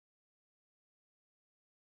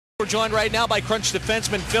We're joined right now by Crunch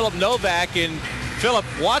defenseman Filip Novak. And Filip,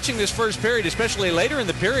 watching this first period, especially later in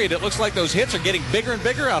the period, it looks like those hits are getting bigger and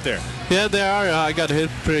bigger out there. Yeah, they are. I got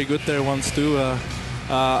hit pretty good there once too.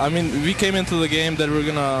 I mean, we came into the game that we're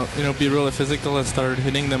gonna, be really physical and started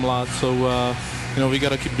hitting them a lot. So, we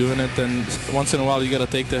gotta keep doing it. And once in a while, you gotta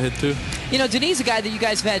take the hit too. Denis, a guy that you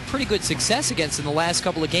guys have had pretty good success against in the last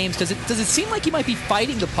couple of games. Does it seem like he might be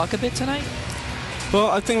fighting the puck a bit tonight? Well,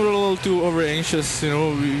 I think we're a little too over-anxious.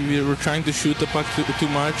 We're trying to shoot the puck too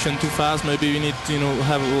much and too fast. Maybe we need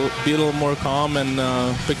to, be a little more calm and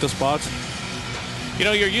pick the spots.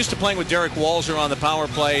 You're used to playing with Derek Walser on the power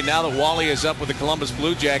play. Now that Wally is up with the Columbus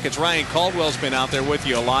Blue Jackets, Ryan Caldwell's been out there with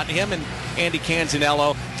you a lot. Him and Andy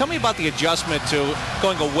Canzanello. Tell me about the adjustment to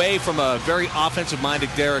going away from a very offensive-minded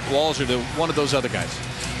Derek Walser to one of those other guys.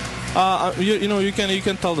 You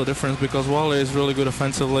can tell the difference because Wally is really good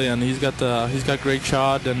offensively and he's got great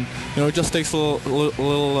shot, and it just takes a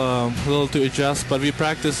little to adjust. But we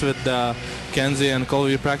practice with Kenzie and Cole.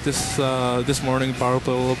 We practice this morning power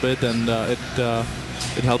play a little bit, and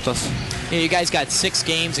it helped us. You guys got 6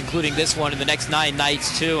 games, including this one, in the next 9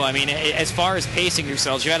 nights, too. I mean, as far as pacing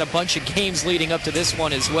yourselves, you had a bunch of games leading up to this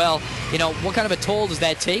one as well. What kind of a toll does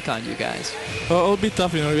that take on you guys? Well, it'll be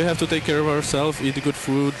tough. We have to take care of ourselves, eat good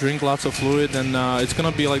food, drink lots of fluid, and it's going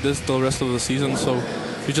to be like this till the rest of the season. So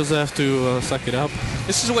we just have to suck it up.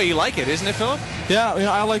 This is the way you like it, isn't it, Filip? Yeah,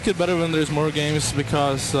 I like it better when there's more games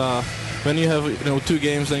because when you have 2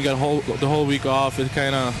 games and you got the whole week off, it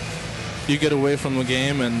kind of you get away from the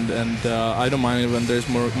game, and I don't mind it when there's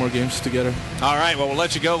more games together. All right, well, we'll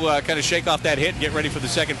let you go kind of shake off that hit and get ready for the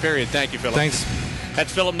second period. Thank you, Filip. Thanks.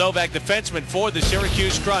 That's Filip Novak, defenseman for the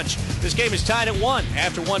Syracuse Crunch. This game is tied at 1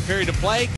 after 1 period of play.